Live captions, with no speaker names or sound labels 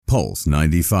Pulse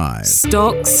 95.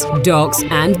 Stocks, Docs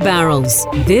and Barrels.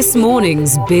 This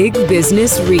morning's Big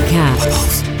Business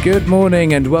Recap. Good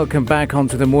morning and welcome back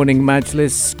onto the Morning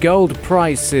Majlis. Gold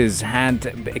prices had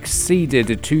exceeded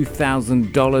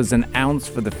 $2,000 an ounce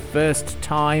for the first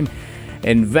time.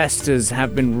 Investors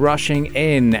have been rushing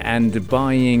in and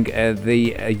buying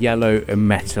the yellow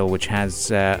metal, which has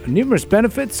numerous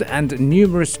benefits and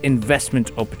numerous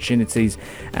investment opportunities.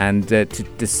 And to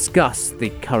discuss the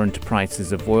current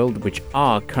prices of oil, which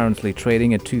are currently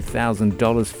trading at $2,000,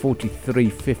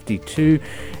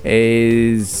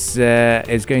 $43.52,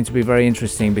 is going to be very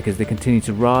interesting because they continue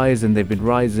to rise, and they've been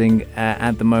rising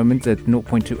at the moment at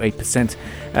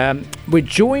 0.28%. We're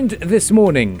joined this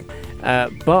morning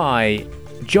by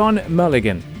John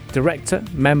Mulligan, Director,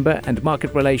 Member and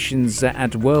Market Relations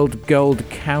at World Gold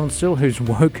Council, who's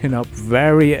woken up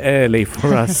very early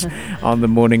for us on the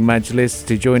Morning Majlis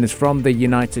to join us from the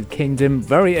United Kingdom.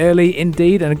 Very early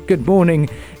indeed, and good morning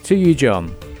to you,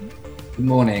 John. Good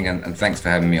morning, and thanks for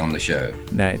having me on the show.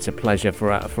 No, it's a pleasure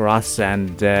for us,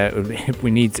 and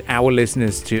we need our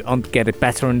listeners to get a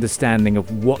better understanding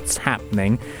of what's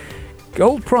happening.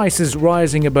 Gold prices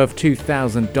rising above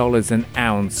 $2,000 an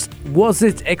ounce. Was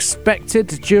it expected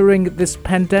during this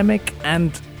pandemic?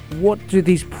 And what do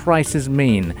these prices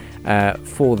mean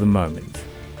for the moment?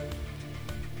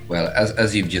 Well,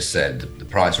 as you've just said, the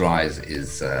price rise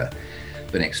is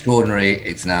been extraordinary.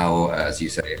 It's now, as you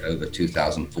say, over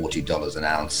 $2,040 an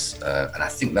ounce. And I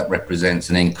think that represents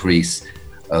an increase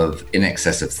of in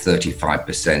excess of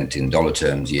 35% in dollar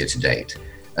terms year to date.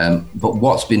 But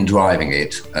what's been driving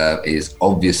it is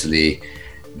obviously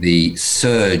the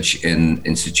surge in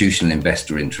institutional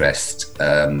investor interest,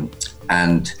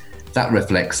 and that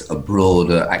reflects a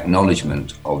broader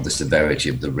acknowledgement of the severity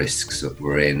of the risks that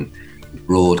we're in, the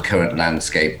broad current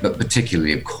landscape, but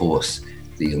particularly, of course,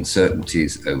 the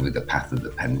uncertainties over the path of the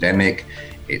pandemic,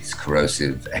 its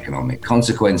corrosive economic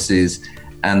consequences,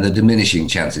 and the diminishing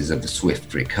chances of a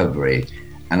swift recovery.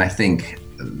 And I think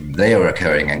they are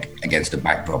occurring against a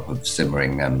backdrop of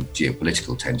simmering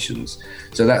geopolitical tensions.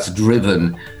 So that's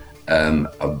driven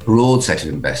a broad set of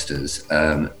investors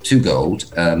to gold,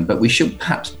 but we should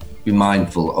perhaps be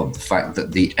mindful of the fact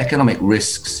that the economic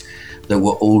risks that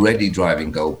were already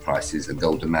driving gold prices and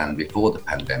gold demand before the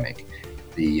pandemic,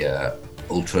 the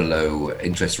ultra-low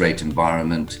interest rate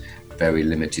environment, very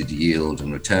limited yield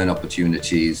and return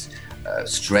opportunities,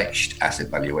 stretched asset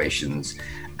valuations,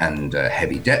 and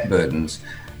heavy debt burdens,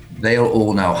 they are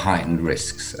all now heightened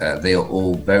risks. They are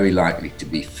all very likely to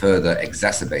be further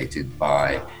exacerbated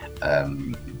by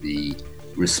the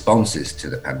responses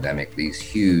to the pandemic, these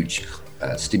huge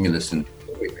stimulus and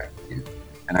recovery packages.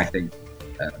 And I think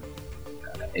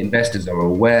investors are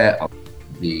aware of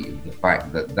the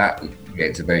fact that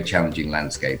creates a very challenging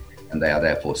landscape, and they are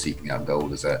therefore seeking out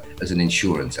gold as an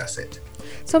insurance asset.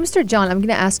 So, Mr. John, I'm going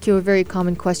to ask you a very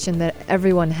common question that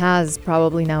everyone has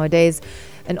probably nowadays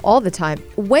and all the time.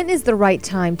 When is the right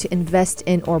time to invest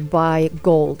in or buy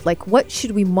gold? Like, what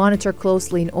should we monitor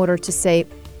closely in order to say,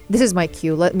 this is my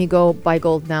cue, let me go buy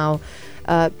gold now?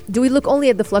 Do we look only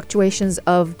at the fluctuations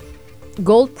of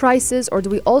gold prices, or do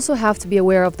we also have to be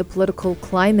aware of the political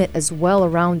climate as well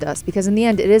around us? Because in the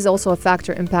end, it is also a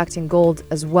factor impacting gold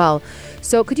as well.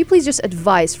 So could you please just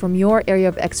advise from your area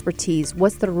of expertise,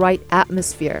 what's the right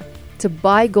atmosphere to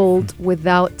buy gold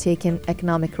without taking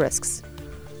economic risks?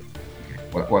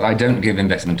 Well, I don't give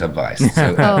investment advice.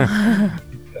 So,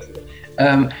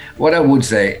 what I would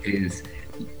say is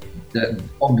that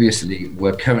obviously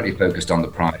we're currently focused on the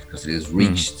price because it has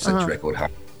reached such record high.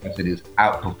 It has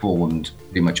outperformed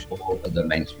pretty much all other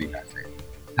mainstream assets.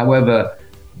 However,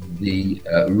 the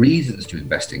reasons to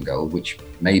invest in gold, which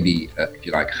may be, if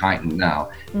you like, heightened now,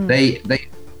 they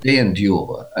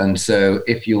endure. And so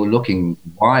if you're looking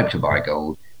why to buy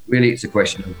gold, really it's a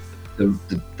question of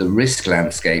the risk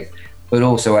landscape, but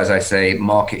also, as I say,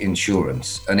 market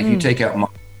insurance. And if you take out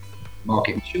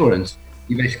market insurance,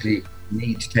 you basically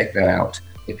need to take that out,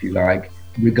 if you like,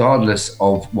 regardless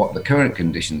of what the current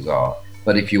conditions are.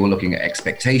 But if you were looking at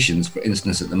expectations, for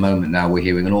instance, at the moment now we're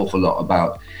hearing an awful lot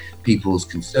about people's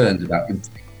concerns about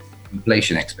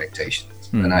inflation expectations.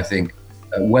 And I think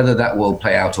whether that will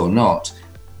play out or not,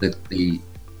 the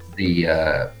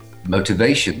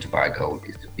motivation to buy gold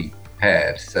is to be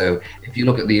prepared. So if you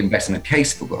look at the investment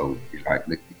case for gold, if you like,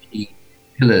 the key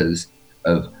pillars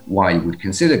of why you would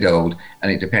consider gold,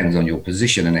 and it depends on your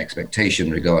position and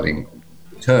expectation regarding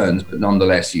returns, but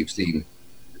nonetheless you've seen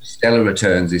stellar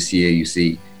returns this year. You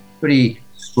see pretty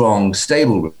strong,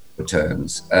 stable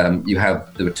returns. You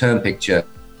have the return picture.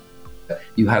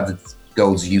 You have the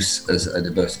gold's use as a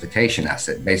diversification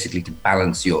asset, basically to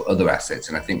balance your other assets.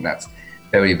 And I think that's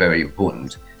very, very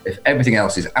important. If everything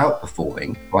else is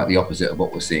outperforming, quite the opposite of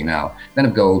what we're seeing now, then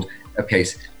of gold, the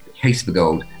case for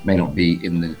gold may not be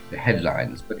in the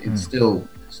headlines, but it's still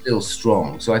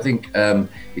strong. So I think,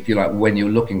 if you like, when you're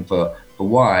looking for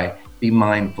why, be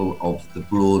mindful of the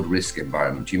broad risk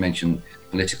environment. You mentioned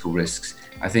political risks.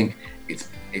 I think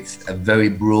it's a very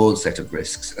broad set of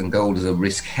risks, and gold as a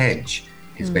risk hedge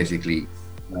is basically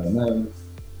known.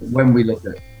 When we look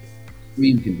at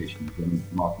extreme conditions, when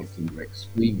markets under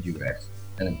extreme duress,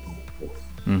 then of course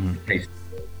the case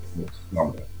for gold looks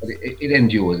stronger. But it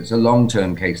endures. It's a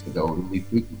long-term case for gold, and we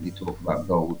frequently talk about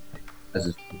gold as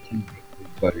a strategic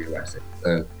portfolio asset.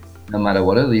 So no matter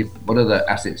what other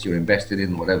assets you're invested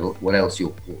in, what else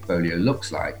your portfolio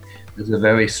looks like, there's a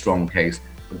very strong case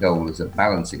for gold as a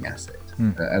balancing asset.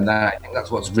 And I think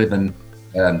that's what's driven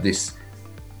this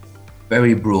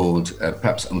very broad,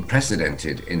 perhaps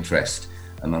unprecedented interest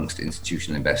amongst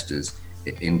institutional investors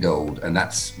in gold, and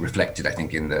that's reflected, I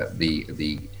think, in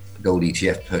the gold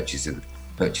ETF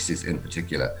purchases in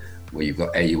particular, where you've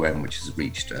got AUM which has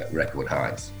reached record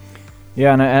highs.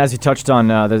 Yeah, and as you touched on,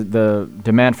 the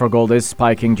demand for gold is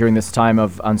spiking during this time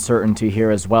of uncertainty here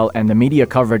as well, and the media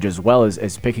coverage as well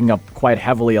is picking up quite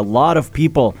heavily. A lot of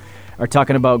people are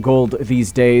talking about gold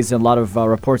these days, and a lot of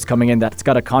reports coming in that it's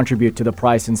got to contribute to the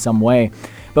price in some way.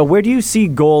 But where do you see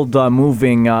gold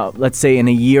moving, let's say in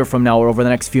a year from now or over the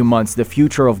next few months, the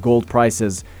future of gold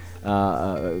prices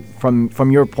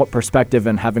from your perspective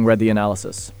and having read the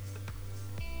analysis?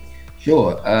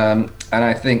 Sure, and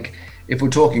I think if we're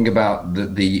talking about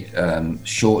the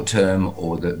short term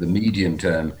or the medium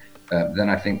term, then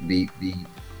I think the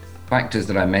factors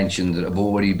that I mentioned that have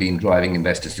already been driving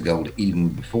investors to gold even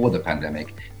before the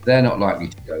pandemic, they're not likely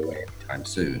to go away anytime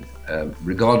soon.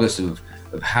 Regardless of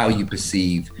how you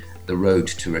perceive the road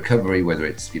to recovery, whether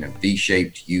it's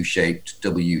V-shaped, U-shaped,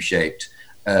 W-shaped,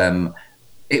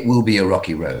 it will be a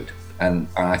rocky road. And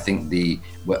I think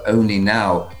we're only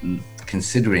now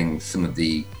considering some of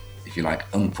the, if you like,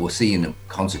 unforeseen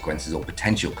consequences or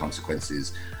potential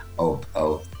consequences of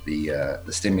the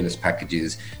stimulus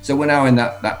packages. So we're now in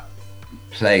that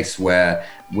place where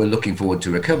we're looking forward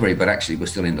to recovery, but actually we're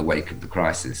still in the wake of the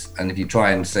crisis. And if you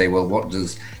try and say, well, what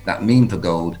does that mean for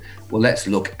gold? Well, let's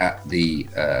look at the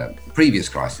previous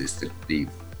crisis, the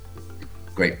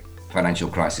great financial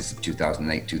crisis of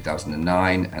 2008,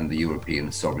 2009, and the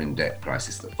European sovereign debt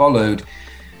crisis that followed.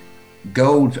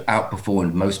 Gold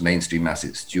outperformed most mainstream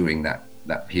assets during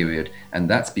that period, and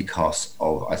that's because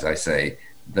of, as I say,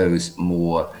 those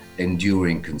more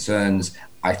enduring concerns.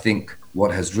 I think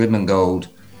what has driven gold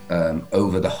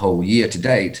over the whole year to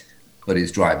date, but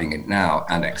is driving it now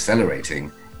and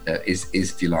accelerating, is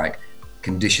if you like,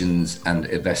 conditions and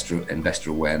investor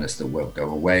awareness that won't go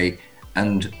away.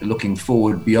 And looking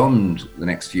forward beyond the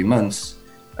next few months,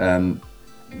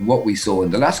 what we saw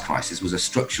in the last crisis was a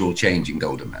structural change in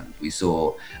gold demand. We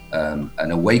saw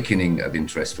an awakening of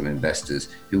interest from investors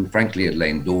who frankly had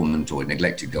lain dormant or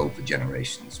neglected gold for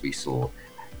generations. We saw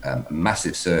a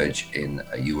massive surge in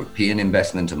European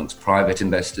investment amongst private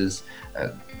investors,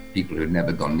 people who had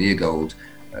never gone near gold,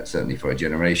 certainly for a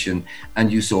generation.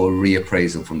 And you saw a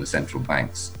reappraisal from the central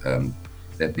banks.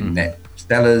 There've been net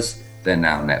sellers, they're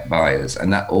now net buyers.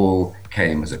 And that all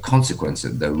came as a consequence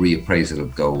of the reappraisal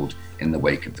of gold in the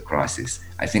wake of the crisis.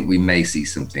 I think we may see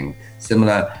something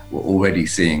similar. We're already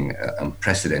seeing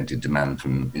unprecedented demand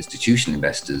from institutional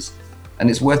investors.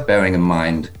 And it's worth bearing in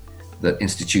mind that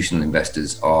institutional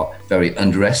investors are very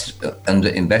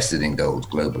underinvested in gold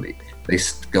globally.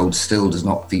 Gold still does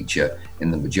not feature in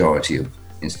the majority of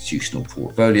institutional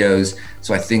portfolios.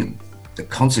 So I think the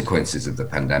consequences of the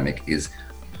pandemic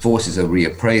forces a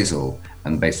reappraisal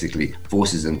and basically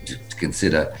forces them to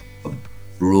consider a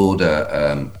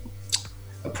broader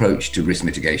approach to risk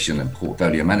mitigation and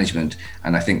portfolio management.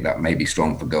 And I think that may be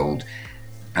strong for gold.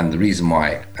 And the reason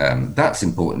why that's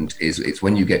important is it's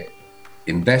when you get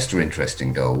investor interest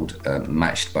in gold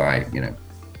matched by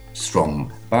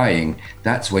strong buying,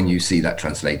 that's when you see that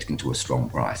translate into a strong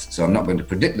price. So I'm not going to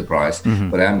predict the price,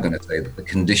 but I am going to say that the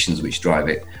conditions which drive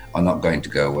it are not going to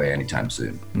go away anytime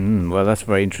soon. Well, that's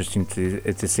very interesting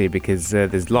to see, because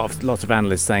there's lots of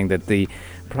analysts saying that the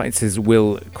prices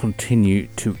will continue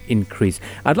to increase.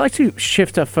 I'd like to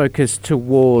shift our focus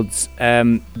towards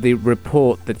the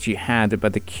report that you had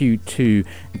about the Q2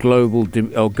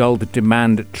 global gold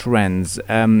demand trends.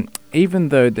 Even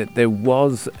though that there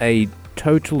was a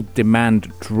total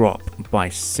demand drop by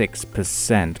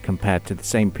 6% compared to the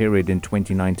same period in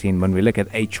 2019. When we look at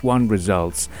H1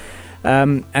 results,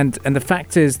 And the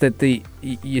fact is that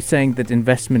you're saying that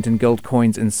investment in gold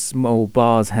coins and small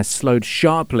bars has slowed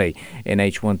sharply in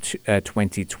H1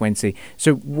 2020.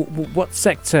 So what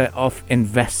sector of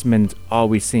investment are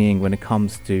we seeing when it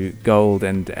comes to gold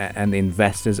and the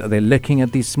investors? Are they looking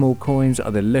at these small coins?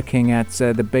 Are they looking at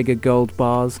the bigger gold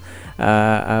bars?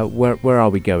 Where are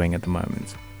we going at the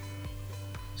moment?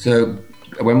 So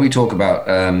when we talk about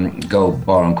gold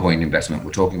bar and coin investment,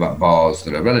 we're talking about bars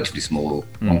that are relatively small,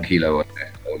 1 kilo or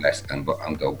less, and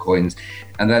gold coins.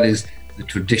 And that is the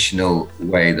traditional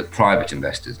way that private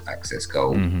investors access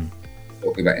gold.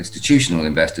 Talking about institutional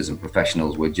investors and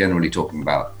professionals, we're generally talking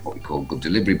about what we call good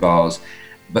delivery bars,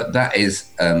 but that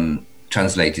is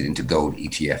translated into gold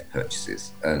ETF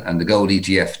purchases. And the gold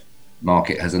ETF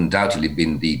market has undoubtedly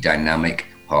been the dynamic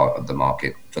part of the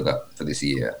market for this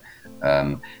year.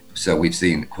 So we've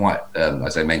seen quite,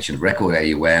 as I mentioned, record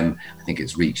AUM. I think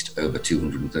it's reached over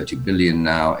 230 billion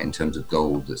now in terms of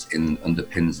gold that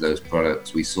underpins those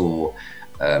products. We saw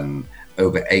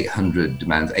over 800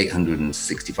 demands,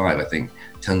 865, I think,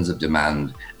 tons of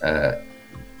demand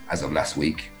as of last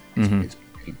week.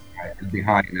 It'll be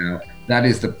high now. That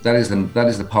is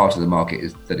the part of the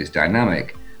market that is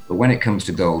dynamic. But when it comes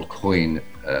to gold coin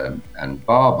and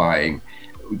bar buying,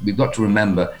 we've got to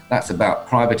remember that's about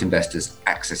private investors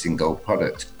accessing gold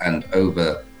products. And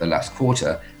over the last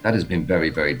quarter, that has been very,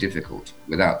 very difficult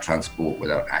without transport,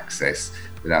 without access,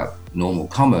 without normal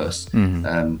commerce.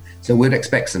 So we'd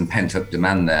expect some pent-up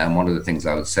demand there. And one of the things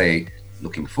I would say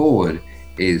looking forward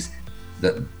is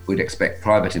that we'd expect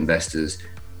private investors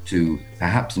to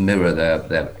perhaps mirror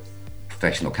their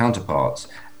professional counterparts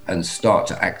and start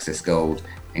to access gold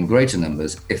in greater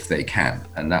numbers if they can.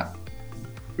 And that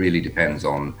really depends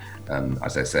on,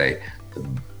 as I say, the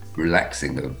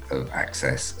relaxing of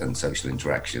access and social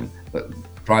interaction. But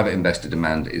private investor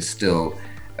demand is still,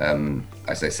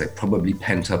 as I say, probably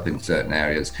pent up in certain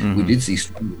areas. We did see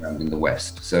strong demand in the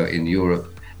West. So in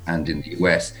Europe and in the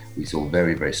US, we saw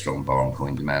very, very strong bar and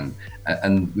coin demand.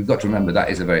 And we've got to remember that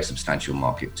is a very substantial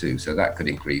market too. So that could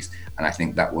increase. And I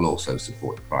think that will also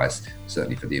support the price,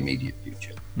 certainly for the immediate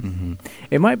future.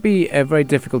 It might be very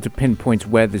difficult to pinpoint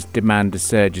where this demand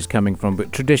surge is coming from,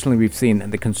 but traditionally we've seen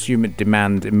the consumer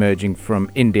demand emerging from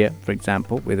India, for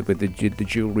example, with the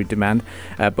jewelry demand.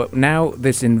 But now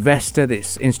this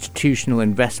institutional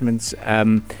investments,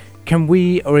 can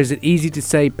we, or is it easy to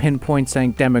say, pinpoint,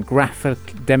 saying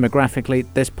demographically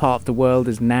this part of the world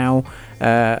is now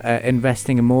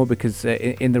investing more? Because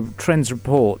in the trends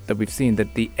report that we've seen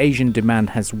that the Asian demand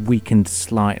has weakened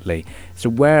slightly. So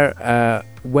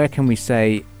where can we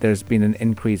say there's been an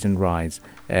increase in rise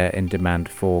in demand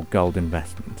for gold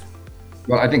investment?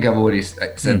 Well, I think I've already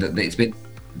said that it's been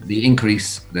the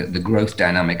increase, the growth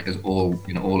dynamic is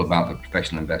all about the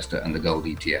professional investor and the gold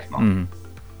ETF market.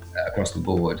 Across the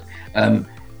board.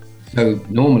 So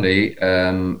normally,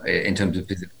 in terms of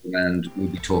physical demand, we'll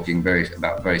be talking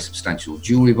about very substantial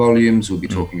jewelry volumes. We'll be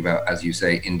talking about, as you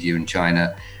say, India and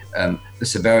China. The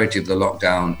severity of the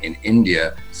lockdown in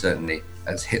India certainly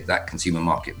has hit that consumer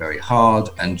market very hard,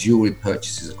 and jewelry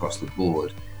purchases across the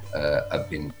board have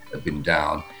been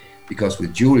down, because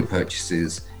with jewelry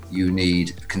purchases you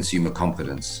need consumer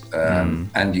confidence,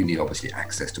 and you need obviously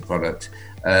access to product.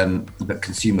 But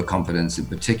consumer confidence in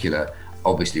particular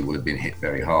obviously would have been hit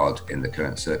very hard in the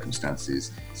current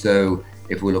circumstances. So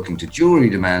if we're looking to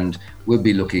jewelry demand, we'll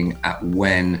be looking at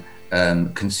when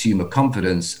consumer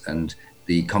confidence and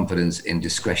the confidence in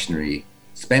discretionary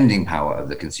spending power of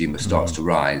the consumer starts to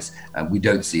rise. And we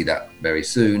don't see that very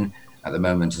soon. At the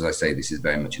moment, as I say, this is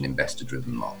very much an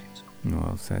investor-driven market.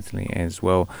 Well, certainly is.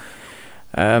 Well,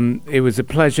 it was a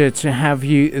pleasure to have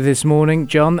you this morning,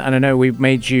 John, and I know we've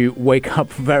made you wake up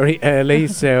very early,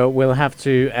 so we'll have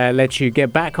to let you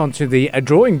get back onto the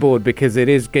drawing board, because it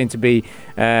is going to be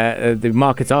the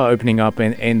markets are opening up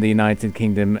in the United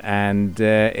Kingdom, and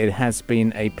it has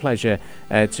been a pleasure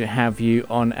to have you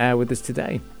on air with us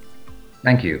today.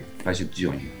 Thank you. Pleasure to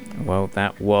join you. Well,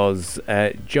 that was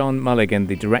John Mulligan,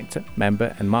 the Director,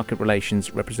 Member and Market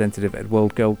Relations Representative at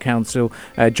World Gold Council,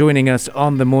 joining us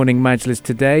on the Morning Majlis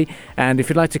today. And if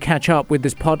you'd like to catch up with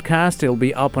this podcast, it'll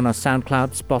be up on our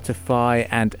SoundCloud, Spotify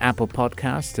and Apple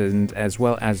Podcasts, and as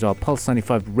well as our Pulse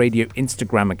 95 Radio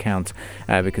Instagram account,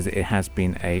 because it has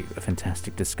been a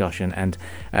fantastic discussion and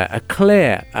a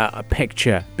clear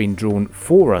picture being drawn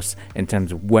for us in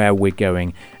terms of where we're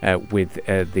going with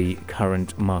the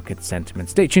current market sentiment.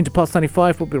 Stay tuned to Pulse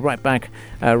 95. We'll be right back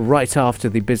right after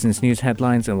the business news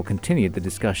headlines, and we'll continue the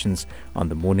discussions on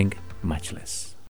the Morning Majlis.